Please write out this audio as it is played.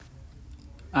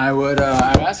I would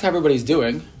ask how everybody's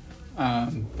doing,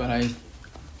 but I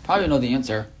probably know the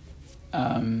answer.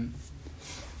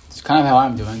 It's kind of how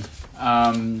I'm doing.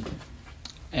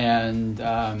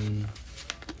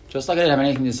 Just like I didn't have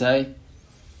anything to say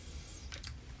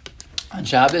on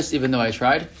Shabbos, even though I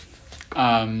tried,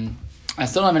 I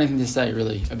still don't have anything to say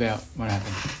really about what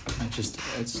happened.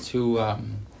 It's too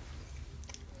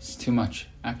much,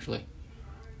 actually.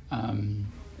 I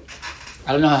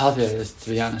don't know how healthy it is, to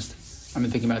be honest. I've been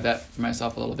thinking about that for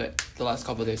myself a little bit the last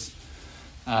couple of days.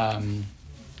 I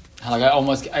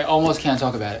almost can't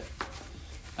talk about it,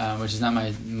 which is not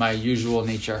my usual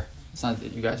nature. It's not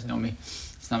that you guys know me.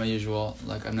 It's not my usual.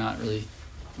 I'm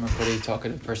a pretty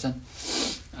talkative person,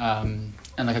 and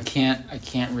I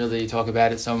can't really talk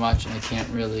about it so much, and I can't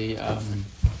really. I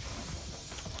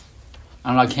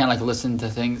don't know. I can't listen to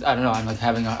things. I don't know.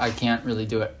 I can't really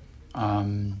do it.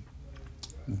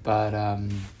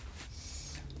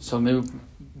 So maybe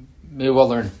we'll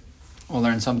learn. We'll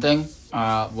learn something.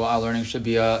 Our learning should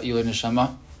be a Ilui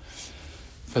Neshama.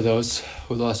 For those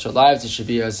who lost their lives, it should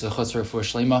be as a Chosr for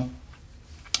Shlema.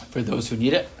 For those who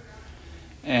need it.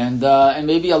 And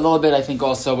maybe a little bit, I think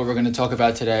also what we're going to talk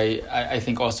about today, I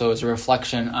think also is a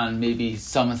reflection on maybe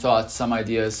some thoughts, some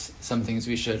ideas, some things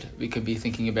we could be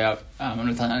thinking about. I'm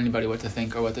not telling anybody what to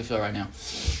think or what to feel right now.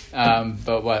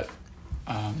 But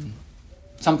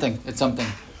it's something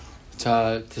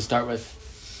to start with.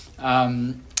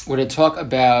 We're going to talk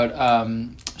about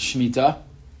Shemitah.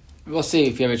 We'll see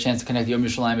if you have a chance to connect. Yom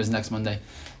Yerushalayim is next Monday.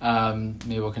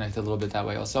 Maybe we'll connect a little bit that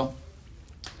way also.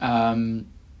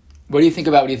 What do you think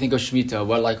of Shemitah?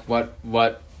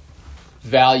 What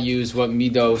values, what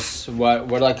midos,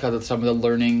 what are some of the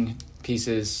learning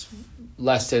pieces,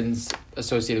 lessons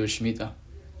associated with Shemitah?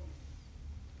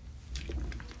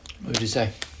 What would you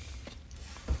say?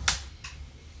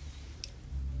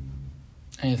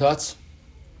 Any thoughts?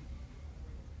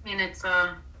 I mean, it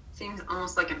seems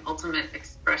almost like an ultimate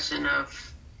expression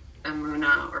of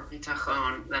emunah or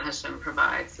bitachon that Hashem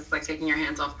provides. It's like taking your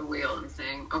hands off the wheel and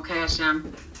saying, "Okay,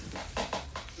 Hashem,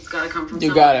 it's got to come from somewhere."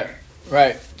 You got it.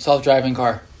 Right. Self-driving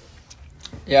car.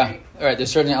 Yeah. Right. All right. There's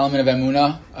a certain element of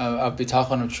emunah, of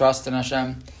bitachon, of trust in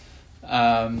Hashem.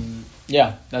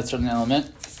 Yeah, that's a certain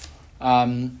element.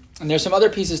 And there's some other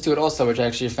pieces to it also, which I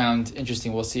actually found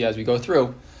interesting. We'll see as we go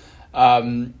through.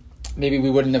 Maybe we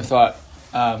wouldn't have thought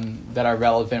that are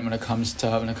relevant when it comes to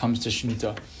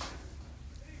Shemitah.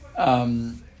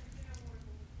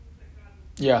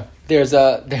 Yeah, there's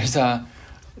a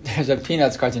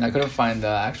Peanuts cartoon. I couldn't find the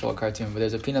actual cartoon, but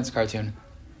there's a Peanuts cartoon,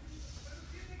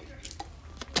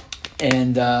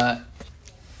 and if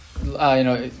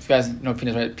you guys know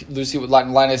Peanuts, right?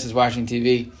 Linus is watching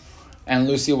TV, and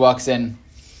Lucy walks in,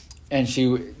 and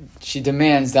she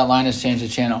demands that Linus change the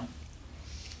channel,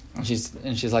 and she's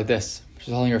like this.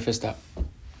 She's holding her fist up.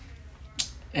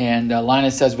 And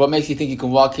Linus says, "What makes you think you can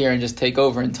walk here and just take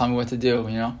over and tell me what to do,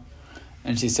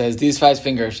 And she says, "These 5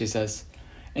 fingers," she says,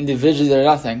 "individually they're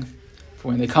nothing. But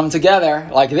when they come together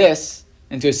like this,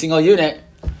 into a single unit,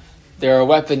 they're a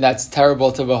weapon that's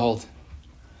terrible to behold."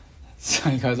 So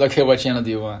he goes, "Okay, what channel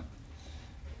do you want?"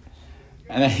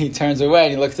 And then he turns away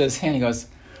and he looks at his hand and he goes,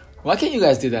 "Why can't you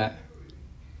guys do that?"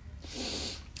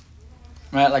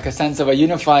 Right? Like a sense of a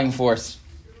unifying force.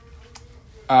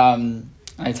 And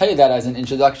I tell you that as an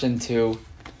introduction to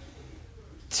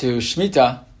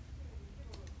Shemitah,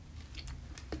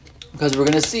 because we're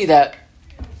going to see that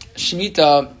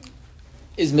Shemitah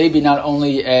is maybe not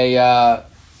only a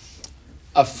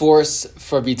force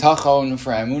for bitachon,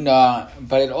 for emunah,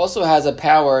 but it also has a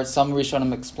power, some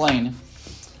Rishonim explain,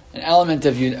 an element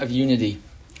of unity,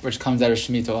 which comes out of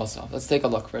Shemitah also. Let's take a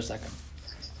look for a second.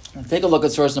 Let's take a look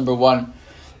at source number 1,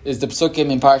 is the Psukim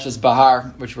in Parshas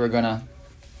Bahar, which we're going to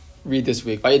read this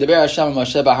week. Vayidaber Hashem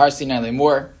Moshe Bahar Sinai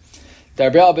Lemor.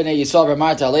 Darber b'nei Yisrael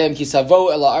v'marta aleim ki savo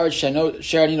el ha'aretz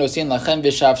sher ani nosin lachem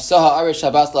v'shavsaha ha'aretz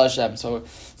shabas la'Hashem. So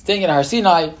staying in Har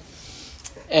Sinai,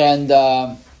 and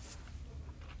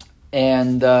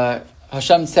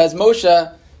Hashem says,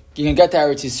 Moshe, you can get to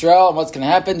Eretz Yisrael, and what's going to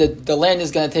happen? The land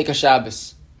is going to take a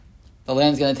Shabbos. The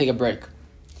land's going to take a break.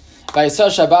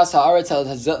 Vayisah Shabbos ha'aretz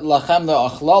lachem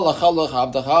le'achla lachal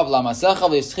le'chavdacha v'lamasecha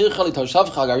v'yischircha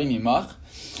li'toshavcha garim imach.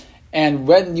 And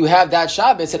when you have that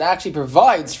Shabbos, it actually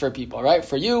provides for people, right?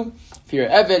 For you, for your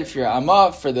Eved, for your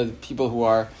Amma, for the people who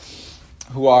are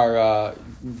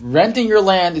renting your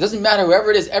land. It doesn't matter,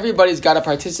 whoever it is, everybody's got to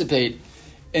participate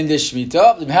in this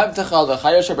Shemitah.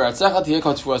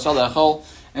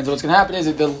 And so what's going to happen is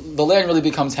that the land really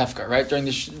becomes hefker, right? During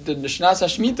the Shnas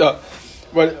HaShemitah,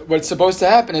 what's supposed to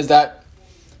happen is that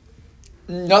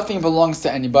nothing belongs to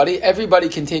anybody. Everybody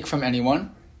can take from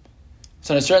anyone.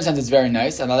 So in a certain sense, it's very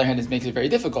nice. On the other hand, it makes it very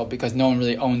difficult because no one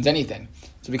really owns anything.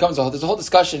 So it becomes there's a whole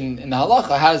discussion in the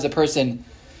halacha.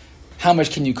 How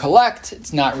much can you collect?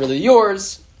 It's not really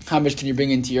yours. How much can you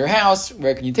bring into your house?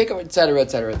 Where can you take it, etc.,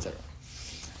 etc., etc.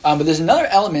 But there's another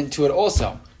element to it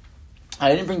also. I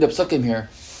didn't bring the psukim here,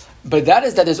 but that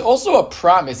is that there's also a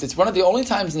promise. It's one of the only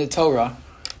times in the Torah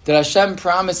that Hashem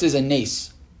promises a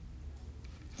nace.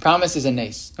 Promises a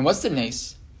nace. And what's the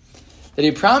nace? That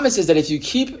He promises that if you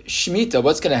keep Shemitah,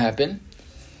 what's going to happen?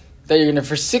 That you're going to,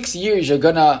 for 6 years, you're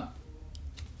going to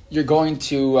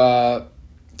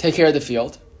take care of the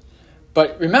field.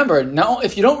 But remember, now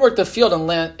if you don't work the field and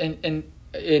land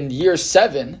in year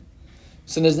 7,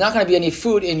 so there's not going to be any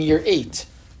food in year 8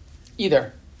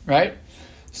 either, right?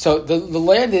 So the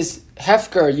land is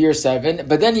hefker year 7,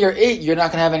 but then year 8 you're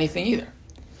not going to have anything either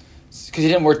because you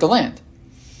didn't work the land.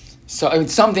 So I mean,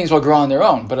 some things will grow on their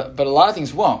own, but a lot of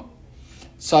things won't.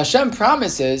 So Hashem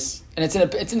promises, and it's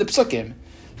in the psukim,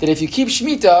 that if you keep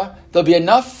Shemitah, there'll be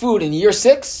enough food in year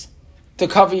 6 to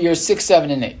cover years 6, 7,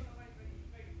 and 8.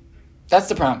 That's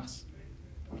the promise.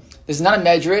 This is not a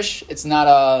medrash. It's not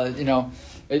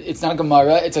it's not a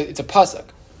gemara. It's a pasuk.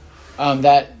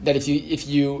 That if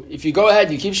you go ahead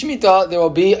and you keep Shemitah, there will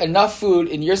be enough food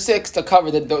in year 6 to cover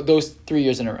those 3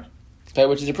 years in a row. Okay,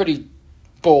 which is a pretty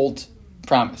bold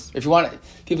promise. If you want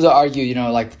people to argue,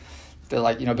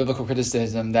 biblical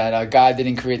criticism that God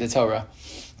didn't create the Torah,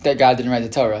 that God didn't write the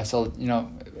Torah. So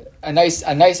a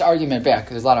nice argument back.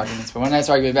 There's a lot of arguments, but one nice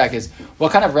argument back is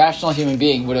what kind of rational human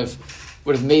being would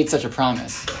have made such a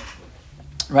promise,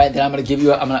 right? That I'm going to give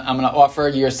you, I'm going to offer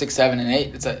year 6, 7, and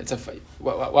 8.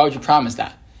 Why would you promise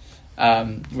that?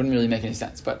 Wouldn't really make any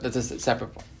sense. But that's a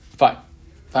separate point.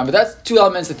 Fine. But that's 2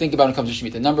 elements to think about when it comes to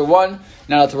Shemitah. Number 1,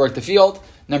 not allowed to work the field.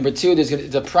 Number 2, there's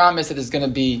a promise that there's going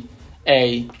to be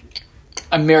a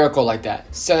miracle like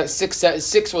that. So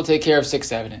 6 will take care of 6,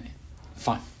 7, and 8.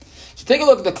 Fine. So take a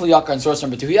look at the Kli Yakar in source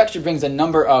number 2. He actually brings a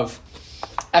number of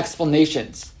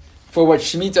explanations for what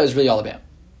Shemitah is really all about.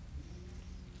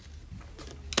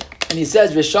 And he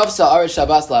says, V'shav sa'aretz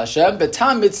Shabbos la'Hashem,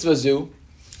 betam mitzvah zu,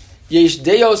 yesh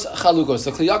deos chalukos.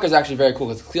 The Kli Yakar is actually very cool,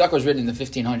 because the Kli Yakar was written in the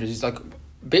 1500s. He's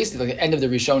basically the end of the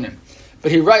Rishonim.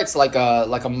 But he writes like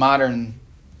a modern,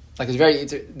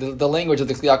 the language of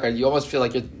the Kli Yakar, you almost feel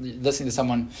like you're listening to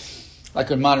someone like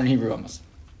a modern Hebrew almost.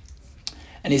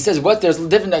 And he says, there's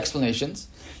different explanations.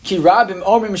 Ki rabim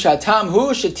omrim shatam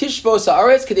hu shetishbo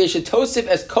sa'aretz kadei shetosif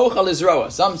es kochal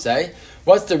izroa. Some say,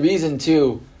 what's the reason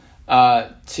to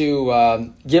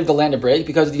give the land a break?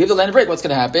 Because if you give the land a break, what's going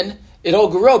to happen? It'll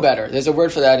grow better. There's a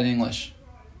word for that in English.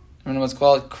 I don't know what's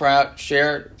called. Crops,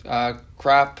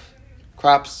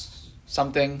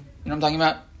 something. You know what I'm talking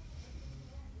about?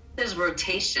 There's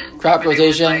rotation. Crop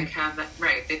rotation.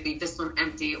 They'd leave this one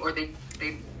empty, or they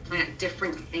plant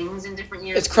different things in different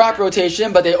years. It's crop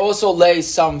rotation, but they also lay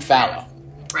some fallow.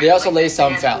 Right. They also lay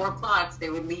some fallow. 4 plots, they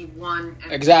would leave one.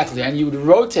 Exactly, and you would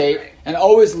rotate and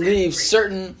always leave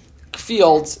certain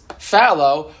fields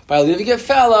fallow. By leaving it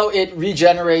fallow, it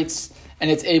regenerates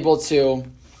and it's able to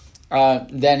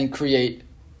then create,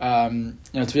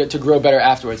 to grow better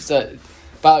afterwards.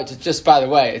 Just by the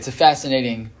way, it's a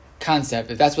fascinating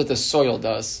concept. If that's what the soil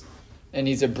does, it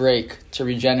needs a break to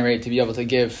regenerate to be able to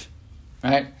give,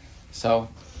 right? So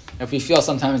if we feel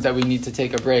sometimes that we need to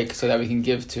take a break so that we can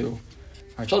give to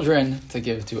our children, to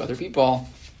give to other people,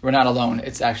 we're not alone.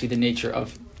 It's actually the nature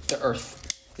of the earth,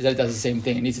 is that it does the same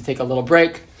thing. It needs to take a little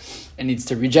break, it needs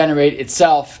to regenerate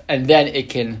itself, and then it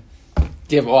can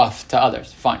give off to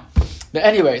others. Fine. But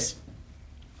anyways,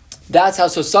 that's how,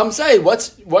 so some say, what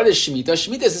is Shemitah?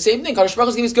 Shemitah is the same thing. Kadosh Baruch Hu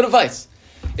is giving us good advice.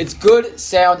 It's good,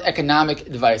 sound, economic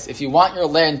advice. If you want your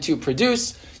land to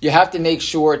produce, you have to make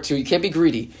sure you can't be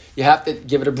greedy. You have to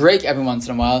give it a break every once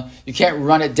in a while. You can't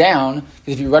run it down,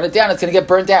 because if you run it down, it's going to get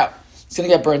burnt out. It's going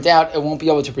to get burnt out. It won't be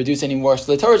able to produce anymore.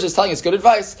 So the Torah is just telling us good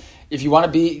advice. If you want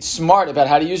to be smart about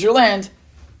how to use your land,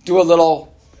 do a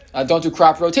little, don't do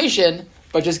crop rotation,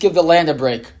 but just give the land a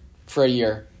break for a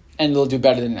year, and it'll do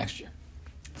better than next year.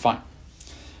 Fine.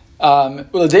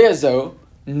 Uladeyazo,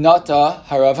 Nata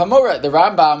Harav Hamora. The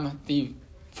Rambam,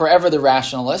 forever the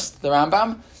rationalist, the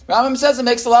Rambam says it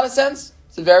makes a lot of sense.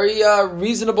 It's a very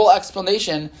reasonable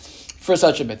explanation for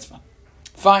such a mitzvah.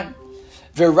 Fine.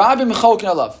 V'rabim cholkin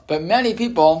alav. But many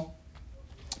people,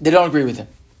 they don't agree with him.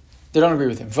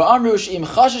 V'amru she'im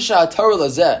chashasha Torah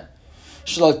lazeh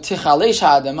shelo tichalesh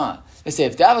ha'adama. They say,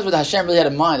 if that was what Hashem really had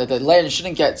in mind, that the land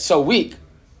shouldn't get so weak,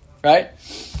 right?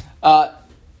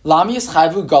 Lami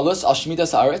yischayvu galus al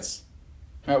shmitas haaretz.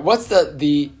 What's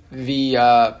the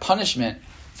punishment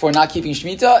for not keeping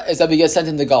Shemitah? Is that we get sent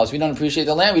into galus. We don't appreciate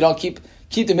the land. We don't keep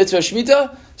the mitzvah of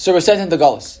Shemitah, so we're sent into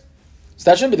galus. So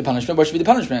that shouldn't be the punishment. What should be the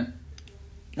punishment?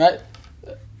 Right?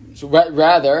 So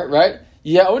rather, right?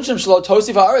 The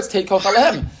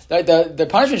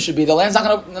punishment should be the land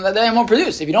won't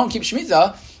produce. If you don't keep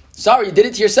Shemitah, sorry, you did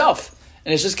it to yourself.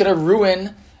 And it's just going to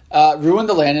ruin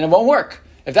the land and it won't work.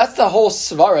 If that's the whole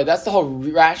svara, that's the whole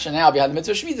rationale behind the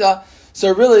mitzvah Shemitah,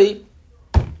 so really,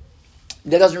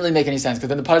 that doesn't really make any sense, because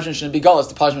then the punishment shouldn't be gullus,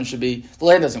 the punishment should be the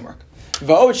land doesn't work.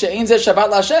 Also,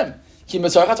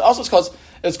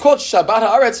 it's called Shabbat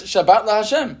Haaretz, Shabbat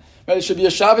LaHashem. Right? It should be a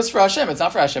Shabbos for Hashem. It's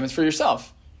not for Hashem. It's for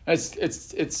yourself. It's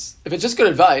if it's just good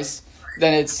advice,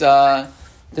 then it's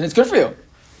good for you.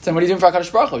 Then what are you doing for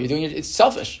HaKadosh Baruch Hu? You're doing it. It's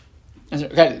selfish.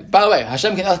 Okay. By the way,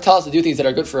 Hashem can tell us to do things that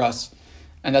are good for us,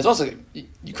 and that's also,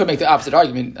 you could make the opposite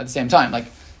argument at the same time. Like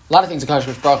a lot of things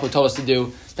HaKadosh Baruch Hu told us to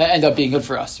do that end up being good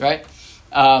for us, right?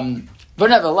 But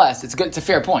nevertheless, it's good. It's a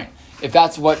fair point. If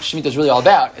that's what Shemitah is really all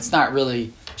about, it's not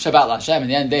really Shabbat LaHashem. In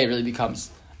the end of the day, it really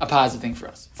becomes a positive thing for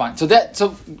us. Fine.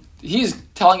 So he's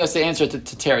telling us the answer to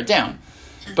tear it down.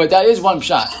 But that is one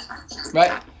shot,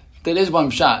 right? That is one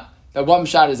shot. That one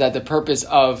shot is that the purpose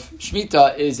of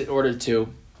Shemitah is in order to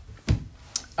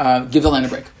give the land a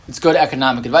break. It's good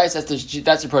economic advice. That's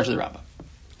the approach of the Rambam.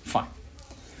 Fine.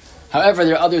 However,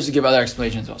 there are others who give other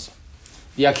explanations also.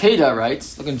 The Akedah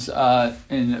writes, look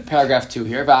in paragraph 2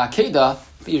 here, Va'akedah, I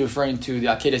think he's referring to the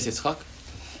Akedah Yitzchak,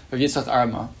 or Yitzchak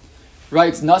Arama,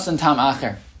 writes, Nasan Tam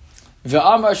Acher,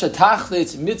 Ve'amar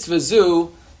Shetachlit Mitzvah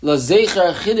Zu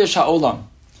Lazecher Chidesh HaOlam,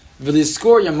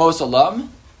 V'liskor Yamos Olam,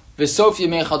 V'sof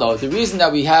Yemei Chadol. The reason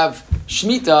that we have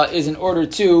Shemitah is in order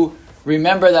to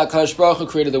remember that Kadosh Baruch Hu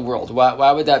created the world.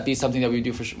 Why would that be something that we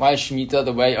do for? Why is Shemitah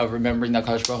the way of remembering that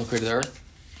Kadosh Baruch Hu created the earth?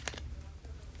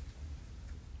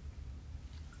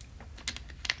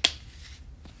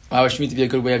 Why would Shemitah be a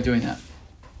good way of doing that?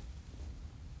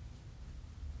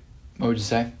 What would you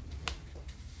say?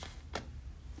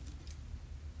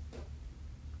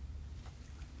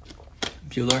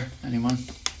 Bueller? Anyone?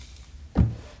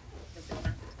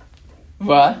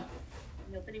 What?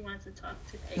 Nobody wants to talk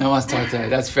today. No one wants to talk today.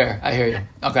 That's fair. I hear you.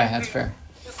 Okay, that's fair.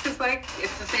 It's like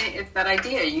it's the same. It's that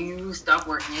idea. You stop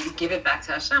working, you give it back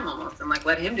to Hashem almost, and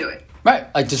let Him do it. Right,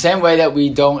 like the same way that we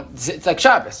don't. It's like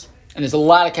Shabbos, and there's a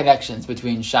lot of connections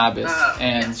between Shabbos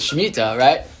and Shemitah,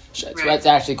 right? That's what it's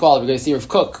actually called. We're going to see Rav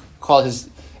Kook called his.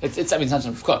 It's not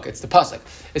Rav Kook. It's the pasuk.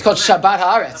 It's called Shabbat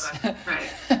Haaretz. Right.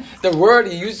 The word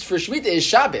he used for Shemitah is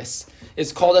Shabbos.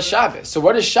 It's called a Shabbos. So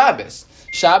what is Shabbos?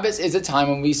 Shabbos is a time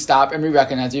when we stop and we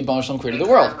recognize that Yibon Shalom created the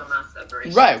world.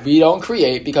 Right, we don't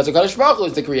create because HaKadosh Baruch Hu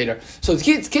is the creator. So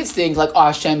kids think like, oh,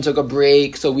 Hashem took a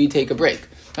break, so we take a break.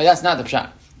 Right, that's not the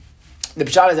pshat. The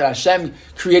pshat is that Hashem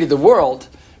created the world,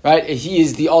 right? He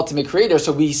is the ultimate creator,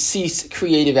 so we cease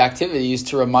creative activities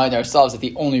to remind ourselves that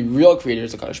the only real creator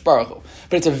is HaKadosh Baruch Hu.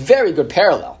 But it's a very good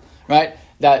parallel, right?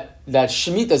 That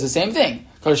Shemitah is the same thing.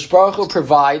 HaKadosh Baruch Hu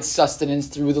provides sustenance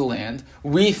through the land.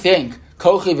 We think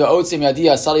I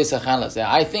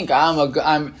think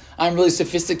I'm really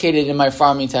sophisticated in my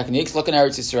farming techniques. Look in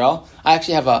Eretz Yisrael. I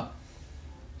actually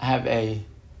have a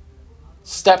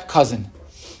step cousin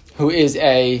he's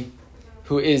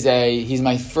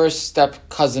my first step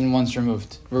cousin once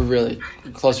removed. We're really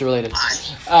closely related.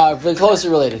 He's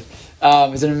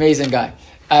an amazing guy,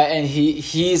 and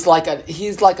he's like a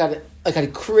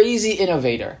crazy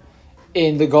innovator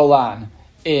in the Golan.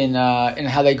 In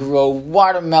how they grow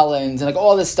watermelons and like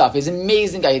all this stuff. He's an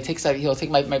amazing guy. He'll take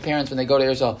my parents when they go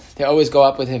to Israel. They always go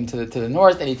up with him to the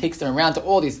north, and he takes them around to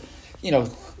all these, they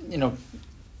don't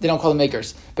call them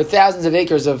acres, but thousands of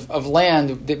acres of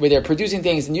land where they're producing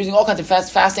things and using all kinds of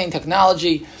fascinating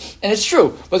technology. And it's true.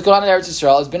 What's going on in Eretz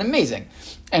Yisrael has been amazing,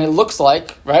 and it looks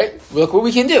like, right? Look what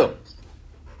we can do.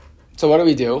 So what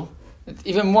do?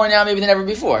 Even more now maybe than ever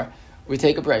before. We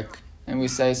take a break. And we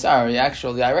say, sorry,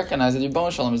 actually, I recognize that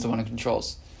Yibon Shalom is the one who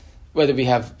controls whether we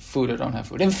have food or don't have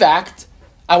food. In fact,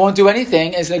 I won't do anything,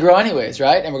 and it's going to grow anyways,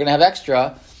 right? And we're going to have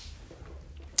extra.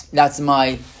 That's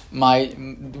my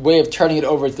way of turning it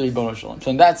over to Yibon Shalom.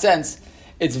 So in that sense,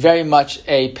 it's very much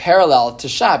a parallel to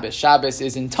Shabbos. Shabbos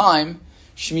is in time,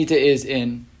 Shemitah is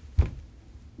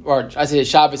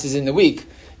Shabbos is in the week,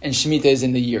 and Shemitah is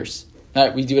in the years.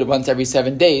 Right? We do it once every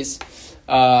 7 days.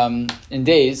 In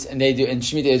days, and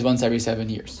Shemitah is once every 7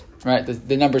 years, right?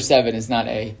 The number 7 is not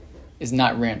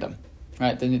random,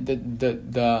 right?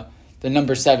 The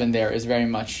number 7 there is very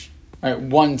much, right?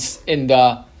 Once in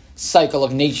the cycle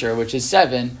of nature, which is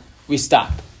 7, we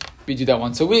stop. We do that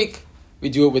once a week. We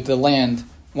do it with the land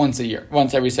once a year,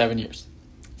 once every 7 years.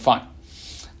 Fine.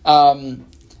 And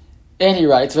he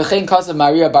writes, "V'chein kasav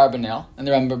Maria Barbanel," and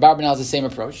the Barbanel has the same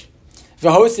approach.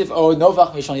 V'hosif o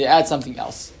novach mishon, you add something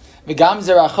else. V'gam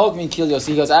zerachok min kilios.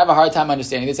 He goes, I have a hard time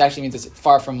understanding. This actually means it's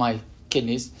far from my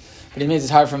kidneys, but it means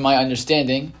it's hard from my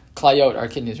understanding. Klayot, our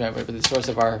kidneys, right? Where the source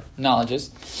of our knowledge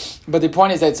is. But the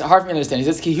point is that it's hard for me to understand. He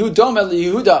says, Ki hu doma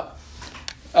liYehuda.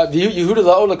 Yehuda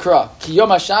la'ola kra. Ki yom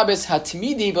HaShabbos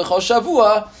hatmidi b'chol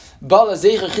shavua ba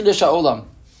l'zeicher chidush ha'olam.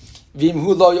 V'im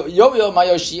hu lo yoyo ma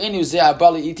yoshienu ze ha'ba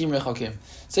li'itim rechokim.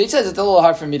 So he says it's a little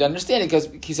hard for me to understand it because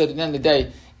he said at the end of the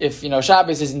day, if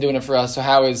Shabbos isn't doing it for us, so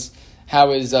how is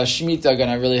Shemitah going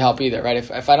to really help either, right?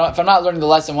 If I'm not learning the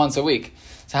lesson once a week,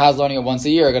 so how's learning it once a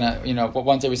year going to,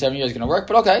 once every 7 years going to work?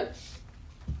 But okay,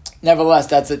 nevertheless,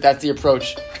 that's the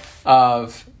approach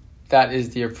of the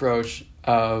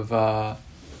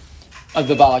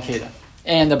Balakeda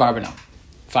and the Barbanel.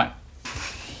 Fine.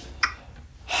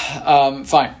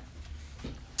 Fine.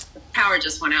 Power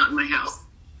just went out in my house.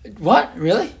 What?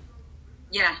 Really?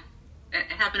 Yeah. It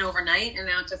happened overnight, and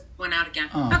now it just went out again.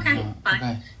 Oh, okay, fine.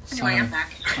 Okay. Anyway, I'm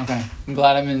back. Okay. I'm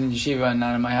glad I'm in yeshiva and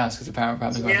not in my house because the power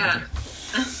probably goes out.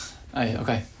 Yeah.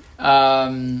 Okay.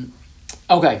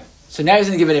 Okay. So now he's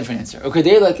going to give a different answer. Okay.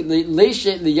 He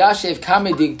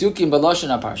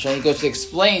goes to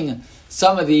explain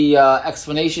some of the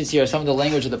explanations here, some of the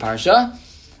language of the parsha.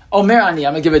 Omer ani,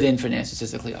 I'm going to give a different answer,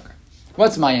 says the Kli Yakar.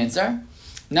 What's my answer?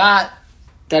 Not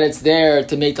that it's there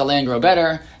to make the land grow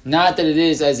better, not that it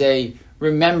is as a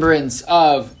remembrance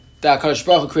of that HaKadosh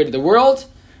Baruch Hu created the world.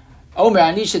 Omer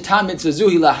ani shetam mitzvah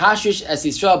zuhi lahashish es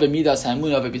Yisrael b'midas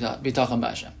ha'emunah v'bitachon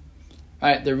b'Hashem.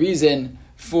 Right, the reason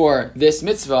for this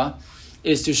mitzvah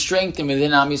is to strengthen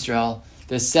within Am Yisrael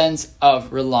the sense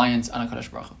of reliance on HaKadosh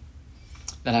Baruch Hu,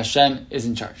 that Hashem is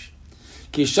in charge.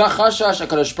 Ki shachashash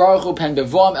HaKadosh Baruch Hu pen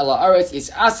bevoam el haaretz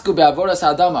yisasku be'avodas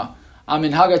ha'adama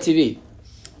aminhaga TV.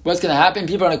 What's going to happen?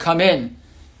 People are going to come in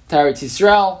to Eretz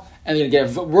Yisrael and they're going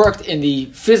to get worked in the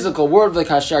physical world. Like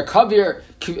Hashar Kavir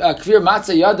Kvir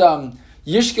Matzah Yadam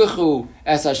Yishkechu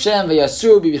Es Hashem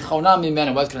V'Yasru B'Bichonam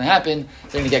Mimenu. What's going to happen?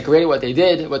 They're going to get great at what they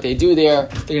did, what they do there.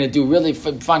 They're going to do really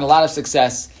find a lot of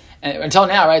success. And until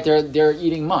now, right? They're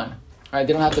eating mun. Right?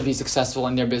 They don't have to be successful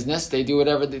in their business. They do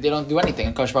whatever. They don't do anything.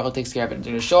 And Kodesh Baruch Hu takes care of it.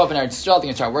 They're going to show up in Eretz Yisrael. They're going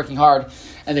to start working hard,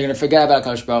 and they're going to forget about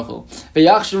Kodesh Baruch Hu. They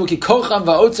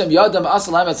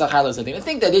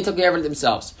think that they took care of it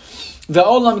themselves. And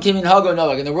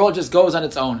the world just goes on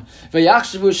its own. They'll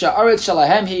think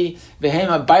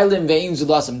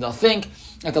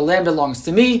that the land belongs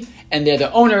to me, and they're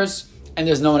the owners, and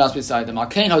there's no one else beside them.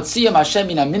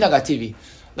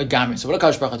 So what does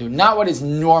HaKadosh Baruch Hu do? Not what is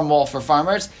normal for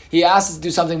farmers. He asks us to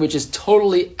do something which is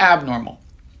totally abnormal.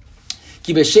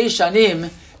 Ki b'shei shanim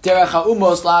derech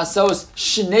ha'umos la'asos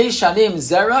shnei shanim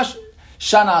zerash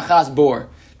shana achas bor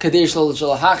kadei shel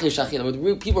hachish achila.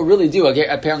 What people really do,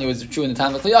 apparently it was true in the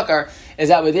time of Kli Yakar, is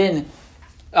that within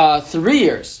 3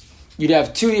 years, you'd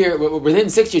have 2 years, within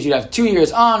 6 years, you'd have 2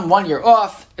 years on, 1 year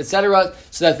off, etc.,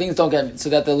 so that things so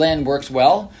that the land works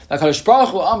well. No,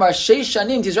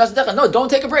 don't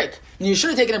take a break. And you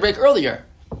should have taken a break earlier.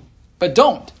 But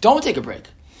don't take a break.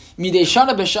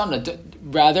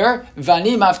 Rather,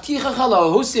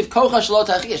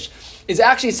 it's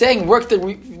actually saying work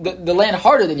the land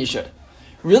harder than you should.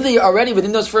 Really, already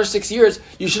within those first 6 years,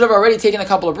 you should have already taken a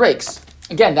couple of breaks.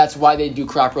 Again, that's why they do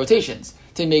crop rotations,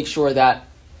 to make sure that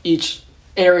each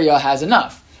area has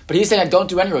enough. But he's saying don't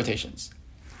do any rotations.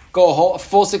 Go a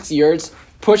full 6 years,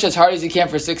 push as hard as you can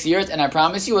for 6 years, and I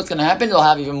promise you what's going to happen, you'll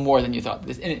have even more than you thought.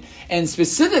 And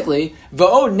specifically,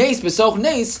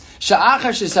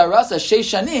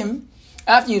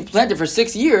 after you've planted for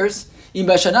 6 years, if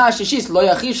this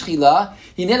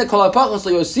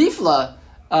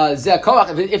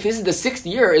is the 6th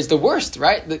year, is the worst,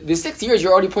 right? The 6th year,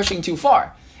 you're already pushing too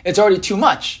far. It's already too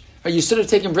much. But you should have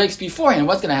taken breaks beforehand.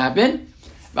 What's going to happen?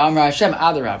 Hashem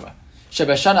adarabba.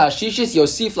 Shebashana ashishis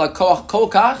yosif la koach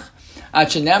kolkach ad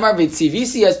shenemar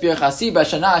v'tzivisi es birchasi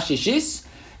bashana ashishis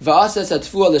v'asas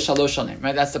atfua l'shalosh shanim.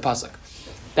 Right, that's the pasuk.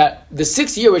 That the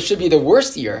 6th year, which should be the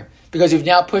worst year, because you've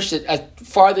now pushed it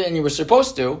farther than you were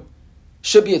supposed to,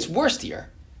 should be its worst year.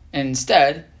 And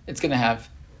instead, it's going to have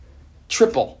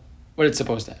triple what it's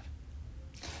supposed to have.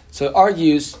 So it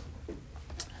argues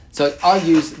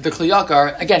the Kli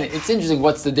Yakar. Again, it's interesting.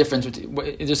 What's the difference?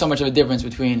 There's so much of a difference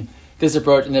between this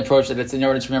approach and the approach that it's in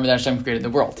order to remember that Hashem created the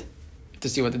world, to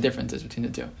see what the difference is between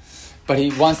the two. But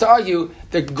he wants to argue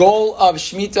the goal of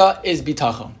Shemitah is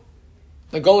bitachon.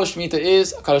 The goal of Shemitah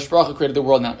is HaKadosh Baruch Hu created the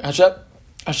world now.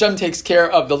 Hashem takes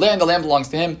care of the land belongs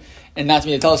to him. And not to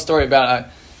me to tell a story about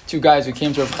two guys who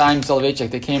came to Rav Chaim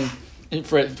Soloveitchik. They came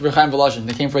for Rav Chaim Volozhin.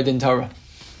 They came for a din Torah.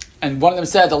 And one of them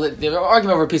said, they were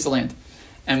arguing over a piece of land.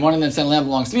 And one of them said, the land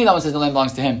belongs to me. The other one said, the land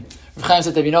belongs to him. Rav Chaim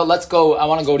said to him, let's go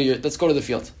to the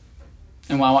field.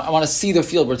 and I want to see the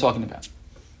field we're talking about.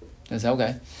 They say,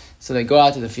 okay. So they go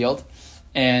out to the field,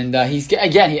 and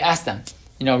he asked them,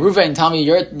 Reuven, tell me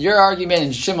your argument,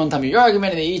 and Shimon, tell me your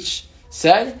argument, and they each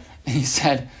said, and he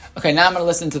said, okay, now I'm going to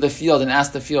listen to the field and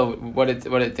ask the field what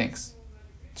it thinks.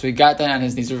 So he got down on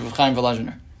his knees, Rav Chaim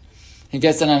Volozhiner. He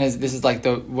gets down on his, this is like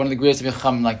one of the greatest of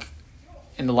Chacham, like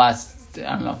in the last,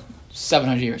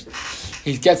 700 years.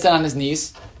 He gets down on his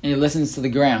knees and he listens to the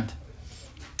ground.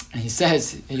 And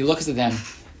he looks at them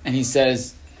and he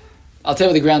says, I'll tell you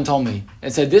what the ground told me.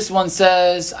 It said, this one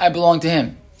says, I belong to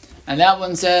him. And that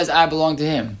one says, I belong to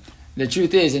him. The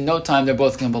truth is, in no time, they're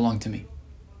both going to belong to me.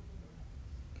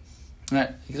 Right?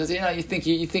 Because you think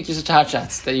you're such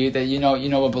hotshots that you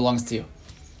know what belongs to you.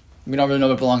 We don't really know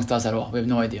what belongs to us at all. We have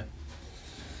no idea.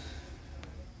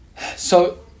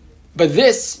 So, but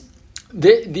these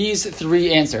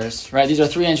three answers, right? These are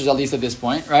three answers at least at this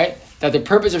point, right? That the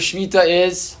purpose of Shemitah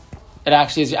is, it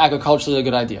actually is agriculturally a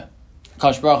good idea.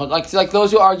 Like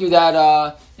those who argue that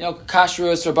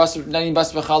kashrus or netting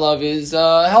bas b'chalav is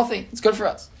healthy. It's good for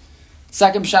us.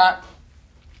 Second shot,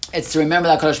 it's to remember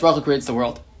that Kadosh Baruch Hu creates the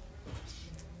world.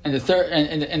 And the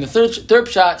third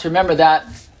shot, to remember that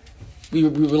we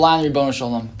rely on the Ribono Shel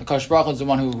Olam. The Kadosh Baruch Hu is the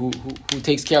one who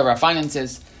takes care of our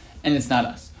finances, and it's not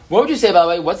us. What would you say, by the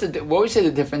way? What would you say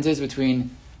the difference is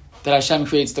between that Hashem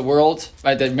creates the world,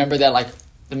 right? That remember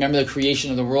the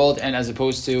creation of the world, and as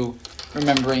opposed to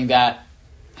remembering that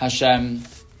Hashem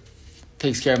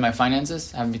takes care of my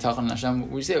finances, having me talk on Hashem. What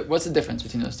would you say? What's the difference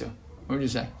between those two? What would you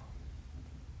say?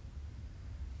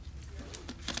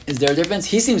 Is there a difference?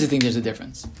 He seems to think there's a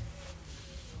difference.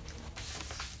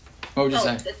 What would you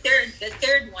say? The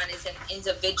third one is an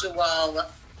individual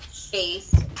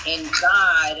faith in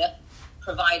God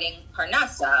providing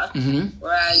parnasa,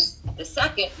 whereas the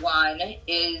second one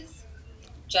is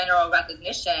general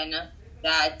recognition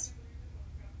that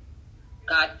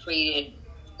God created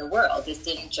the world. This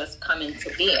didn't just come into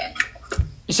being.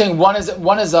 You're saying one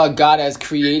is God as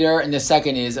creator, and the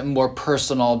second is a more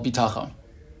personal bitachon.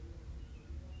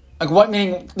 Like what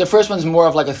meaning? The first one's more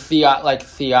of like a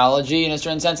theology in a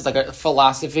certain sense. It's like a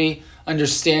philosophy,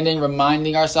 understanding,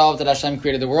 reminding ourselves that Hashem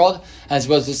created the world, as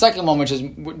opposed to the second one, which is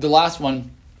the last one,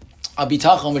 a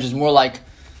bitachon, which is more like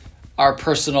our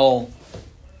personal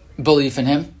belief in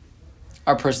Him,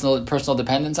 our personal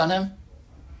dependence on Him.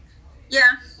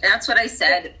 Yeah, that's what I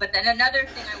said. But then another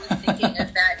thing I was thinking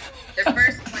is that the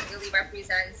first one really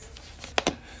represents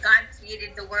God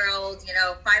created the world,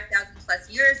 5,000 plus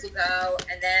years ago,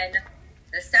 and then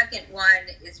the second one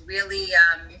is really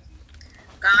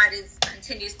God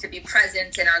continues to be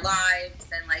present in our lives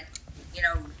and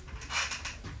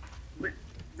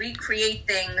recreate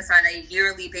things on a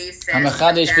yearly basis. He didn't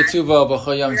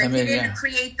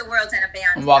create the world and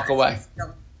abandon and walk away.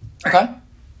 Right. Okay,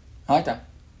 I like that.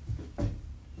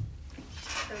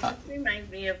 So this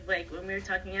reminds me of when we were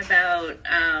talking about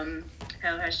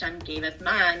how Hashem gave us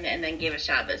man and then gave us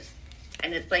Shabbos,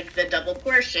 and it's like the double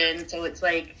portion. So it's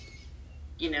like,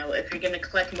 if you're going to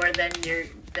collect more than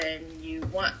you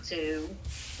want to,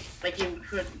 like you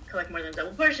could collect more than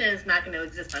double portion, it's not going to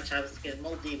exist on Shabbos. It's going to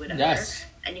moldy, whatever. Yes.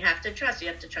 And you have to trust. You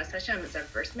have to trust Hashem. It's our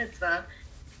first mitzvah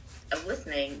of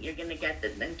listening. You're going to get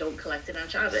it, then don't collect it on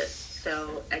Shabbos.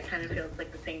 So I kind of feel it's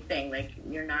like the same thing. Like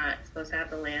you're not supposed to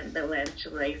have the land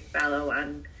should lay fallow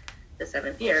on the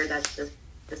seventh year. That's just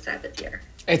the Sabbath year.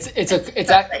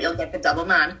 That you'll get the double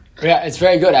man. Yeah, it's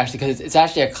very good actually, because it's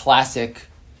actually a classic.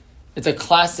 It's a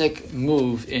classic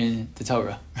move in the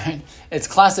Torah, right? It's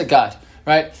classic God,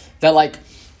 right? That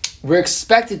we're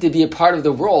expected to be a part of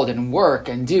the world and work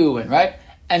and do and right,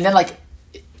 and then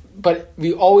but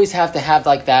we always have to have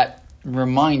that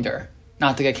reminder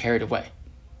not to get carried away,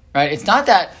 right? It's not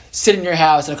that sit in your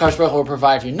house and Akash Baruch Hu will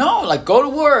provide for you. No, go to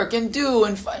work and do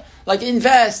and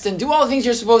invest and do all the things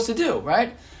you're supposed to do,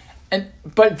 right?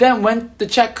 But then when the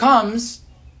check comes,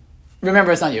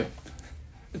 remember it's not you.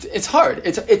 It's hard.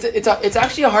 It's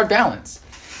actually a hard balance.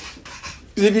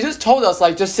 Because if you just told us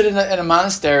just sit in a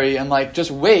monastery and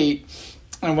just wait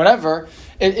and whatever,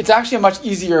 it's actually a much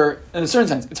easier. In a certain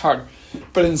sense, it's harder,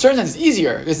 but in a certain sense, it's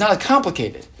easier. It's not as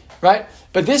complicated, right?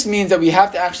 But this means that we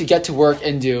have to actually get to work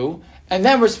and do. And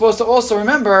then we're supposed to also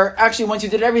remember, actually, once you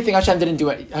did everything, Hashem didn't do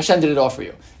it. Hashem did it all for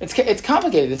you. It's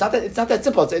complicated. It's not that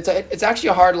simple. It's actually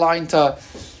a hard line to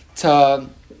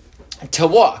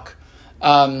walk,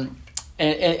 and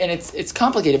it's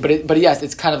complicated. But yes,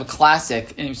 it's kind of a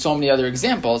classic in so many other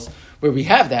examples where we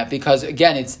have that, because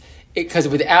again, because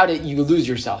without it you lose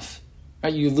yourself,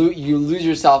 right? You lose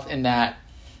yourself in that.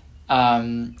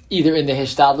 Either in the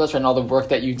hishtadlus and all the work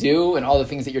that you do and all the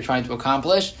things that you're trying to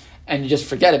accomplish, and you just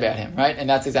forget about him, right? And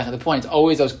that's exactly the point. It's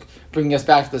always those bringing us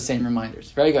back to the same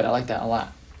reminders. Very good. I like that a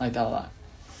lot.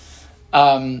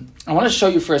 I want to show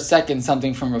you for a second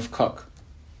something from Rav Kook,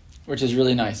 which is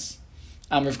really nice.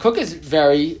 Rav Kook is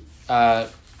very kind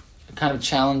of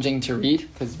challenging to read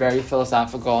because it's very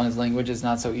philosophical and his language is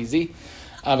not so easy.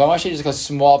 But I want to show you just a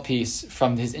small piece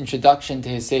from his introduction to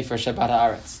his Sefer Shabbat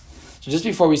Haaretz. So just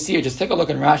before we see it, just take a look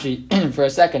in Rashi for a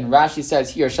second. Rashi says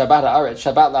here, Shabbat Haaretz,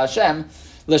 Shabbat LaHashem,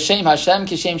 L'Shem Hashem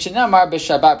Kishem Shenamar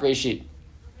B'Shabbat Breshit.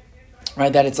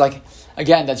 Right, that it's like,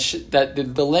 again, that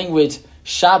the language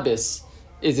Shabbos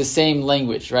is the same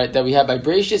language, right, that we have by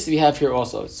Breshit, we have here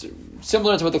also. It's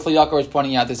similar to what the Kli Yakar was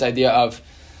pointing out, this idea of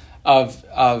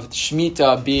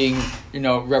Shemitah being,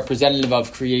 representative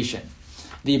of creation.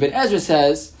 The Ibn Ezra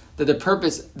says that the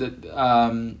purpose,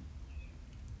 that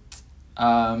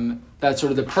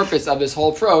sort of the purpose of this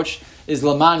whole approach is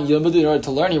Laman Yilmudu, in order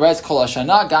to learn. He writes Kol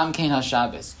Hashana Gam Kein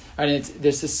HaShabbos. Right, and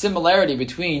there's a similarity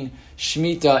between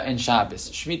Shemitah and Shabbos.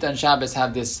 Shemitah and Shabbos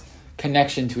have this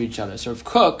connection to each other. So Rav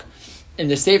Kook, in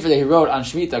the sefer that he wrote on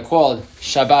Shemitah called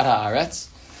Shabbat Haaretz,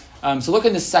 so look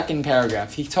in the second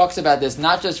paragraph. He talks about this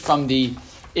not just from the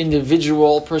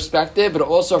individual perspective, but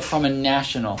also from a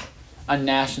national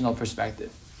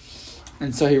perspective.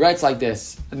 And so he writes like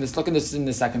this, and look at this in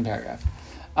the second paragraph.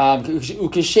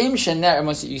 Ukeshem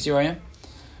shener, you see where I am?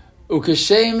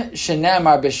 Ukeshem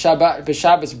shenemar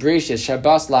b'Shabbos Breshit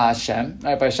Shabbos LaHashem.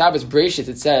 Right, by Shabbos Breshit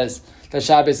it says that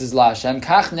Shabbos is LaHashem.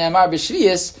 Kach nemar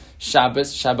b'Shviyos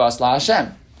Shabbos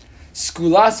LaHashem.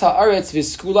 Skulas haaretz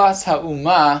v'skulas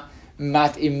ha'umah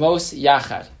mat'imos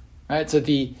yachad. Right, so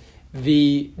the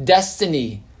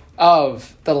destiny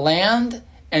of the land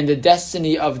and the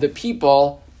destiny of the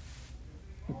people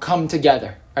come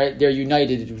together. Right, they're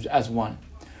united as one.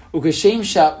 Ukeshem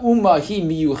sha'umah hi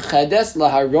miyuchedes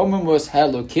laharomimos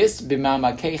halokis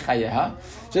b'mamakei chayeha.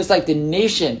 Just like the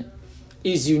nation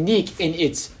is unique in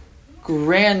its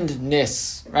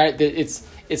grandness, right? It's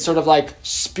sort of like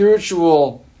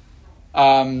spiritual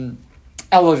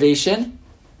elevation,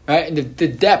 right? And the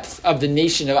depth of the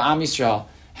nation of Am Yisrael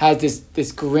has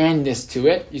this grandness to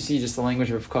it. You see just the language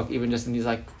of Kook, even just in these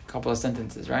like couple of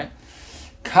sentences, right?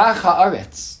 Kach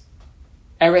haaretz,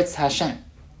 Eretz Hashem.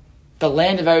 The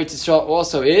land of Eretz Yisrael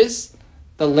also is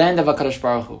the land of HaKadosh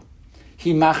Baruch Hu.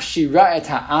 He machshira et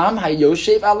ha'am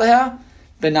hayoshev aleha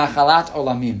benachalat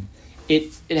olamim.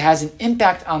 It has an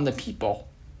impact on the people.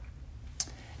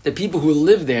 The people who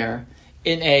live there,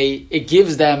 it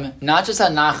gives them not just a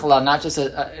nachala, not just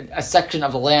a section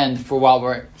of the land for while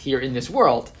we're here in this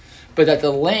world, but that the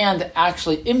land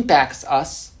actually impacts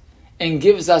us and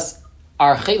gives us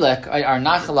our chilek, our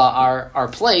nachala, our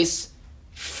place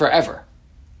forever.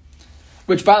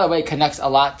 Which, by the way, connects a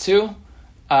lot to,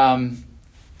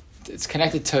 it's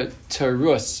connected to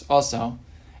Rus also,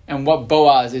 and what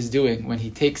Boaz is doing when he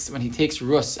takes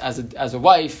Rus as a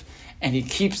wife, and he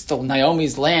keeps the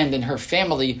Naomi's land and her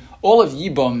family. All of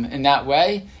Yibum in that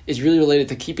way is really related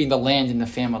to keeping the land in the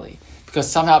family,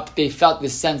 because somehow they felt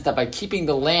this sense that by keeping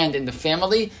the land in the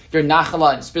family, your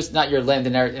nachala, especially not your land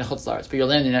in Chutz La'aretz, but your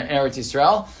land in Eretz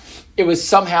Yisrael,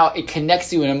 it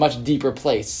connects you in a much deeper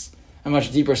place. A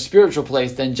much deeper spiritual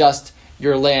place than just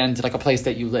your land, like a place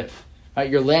that you live.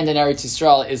 Right? Your land in Eretz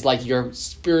Yisrael is like your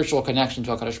spiritual connection to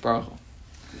HaKadosh Baruch Hu.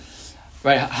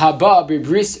 Right? Haba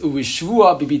b'bris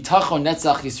u'v'shvua b'bitachon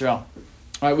netzach Yisrael.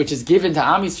 Right? Which is given to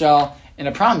Am Yisrael in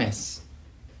a promise.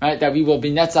 Right? That we will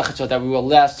be netzach Yisrael, that we will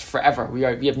last forever. We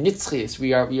have nitzchias.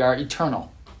 We are eternal.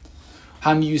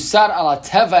 Hamiyusar ala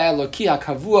teva eloki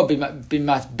hakavua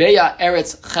b'matbeya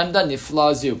eretz chemda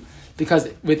niflazu. Because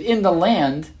within the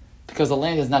land, because the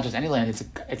land is not just any land,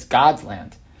 it's God's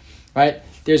land, right?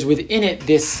 There's within it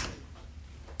this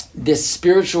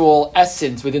spiritual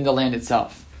essence within the land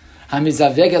itself. Again,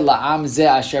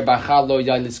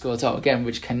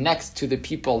 which connects to the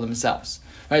people themselves,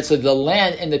 right? So the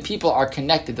land and the people are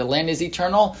connected. The land is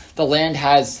eternal. The land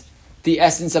has the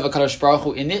essence of a HaKadosh Baruch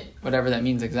Hu in it, whatever that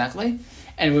means exactly.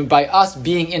 And by us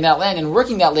being in that land and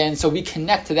working that land, so we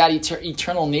connect to that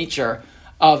eternal nature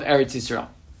of Eretz Yisrael.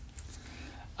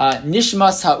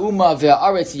 Nishmas ha'uma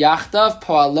ve'aretz yachdav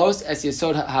po'alos es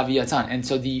yesod haviyatan. And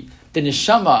so the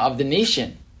neshama of the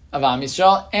nation of Am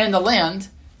Yisrael and the land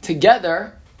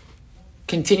together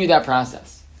continue that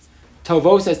process.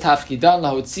 Tovos es tafkidan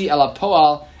lahotzi ala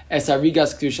po'al es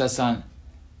arigas kedushasan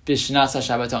b'shnas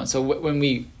ha'shabbaton. So when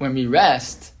we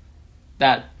rest,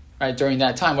 that right during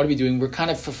that time, what are we doing? We're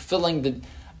kind of fulfilling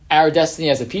our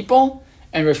destiny as a people,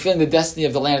 and we're fulfilling the destiny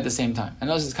of the land at the same time. I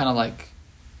know this is kind of like,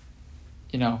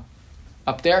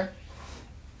 up there,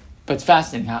 but it's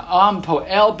fascinating.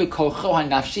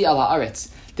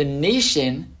 The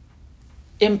nation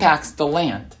impacts the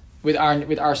land with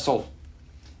our soul.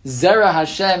 Zera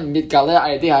Hashem mitgaleh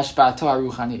ayadei hashpato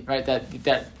haruchani. Right?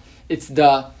 That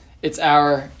it's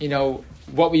our,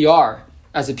 what we are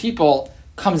as a people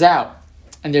comes out,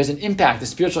 and there's an impact, a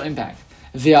spiritual impact.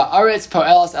 V'ha'aretz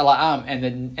po'elas el ha'am,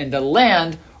 and the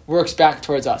land works back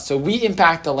towards us. So we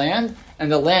impact the land,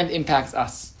 and the land impacts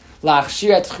us.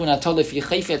 La'achshir et tchunato lefi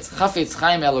chafetz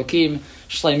chaim elokim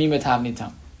shleimim et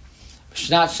havnitam.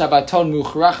 Shnat Shabbaton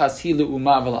muchrachas hi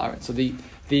le'uma v'la'aretz. So the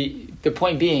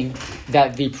point being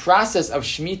that the process of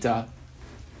Shemitah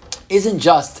isn't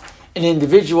just an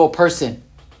individual person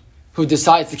who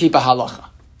decides to keep a halacha.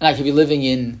 And I could be living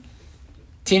in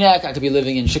Teaneck, I could be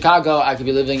living in Chicago, I could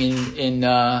be living in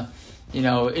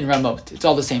Ramot. It's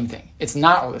all the same thing. It's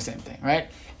not all the same thing, right?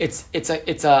 It's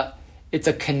a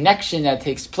connection that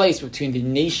takes place between the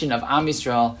nation of Am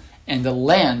Yisrael and the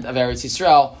land of Eretz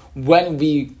Yisrael when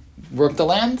we work the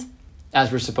land as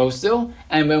we're supposed to,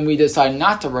 and when we decide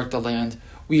not to work the land,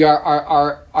 we are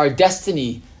our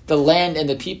destiny, the land and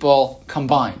the people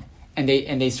combine, and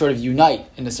they sort of unite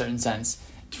in a certain sense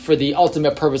for the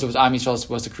ultimate purpose of what Am Yisrael is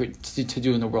supposed to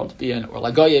do in the world, be an Or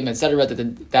Lagoyim, etc.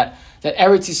 That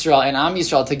Eretz Yisrael and Am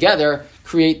Yisrael together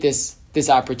create this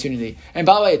opportunity. And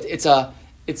by the way,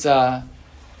 it's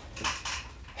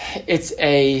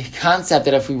a concept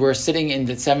that if we were sitting in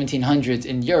the 1700s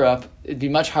in Europe, it'd be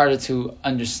much harder to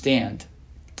understand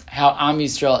how Am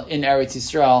Yisrael in Eretz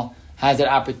Yisrael has that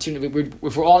opportunity.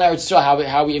 If we're all in Eretz Yisrael, how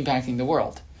are we impacting the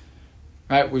world?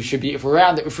 Right? We should be, if we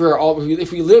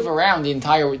live around the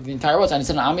entire world, to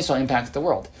understand how Am Yisrael impacts the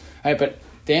world. Right? But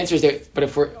the answer is that, but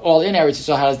if we're all in Eretz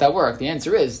Yisrael, how does that work? The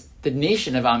answer is the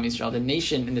nation of Am Yisrael, the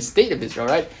nation and the state of Israel,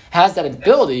 right, has that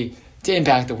ability to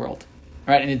impact the world.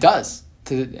 Right? And it does.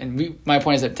 My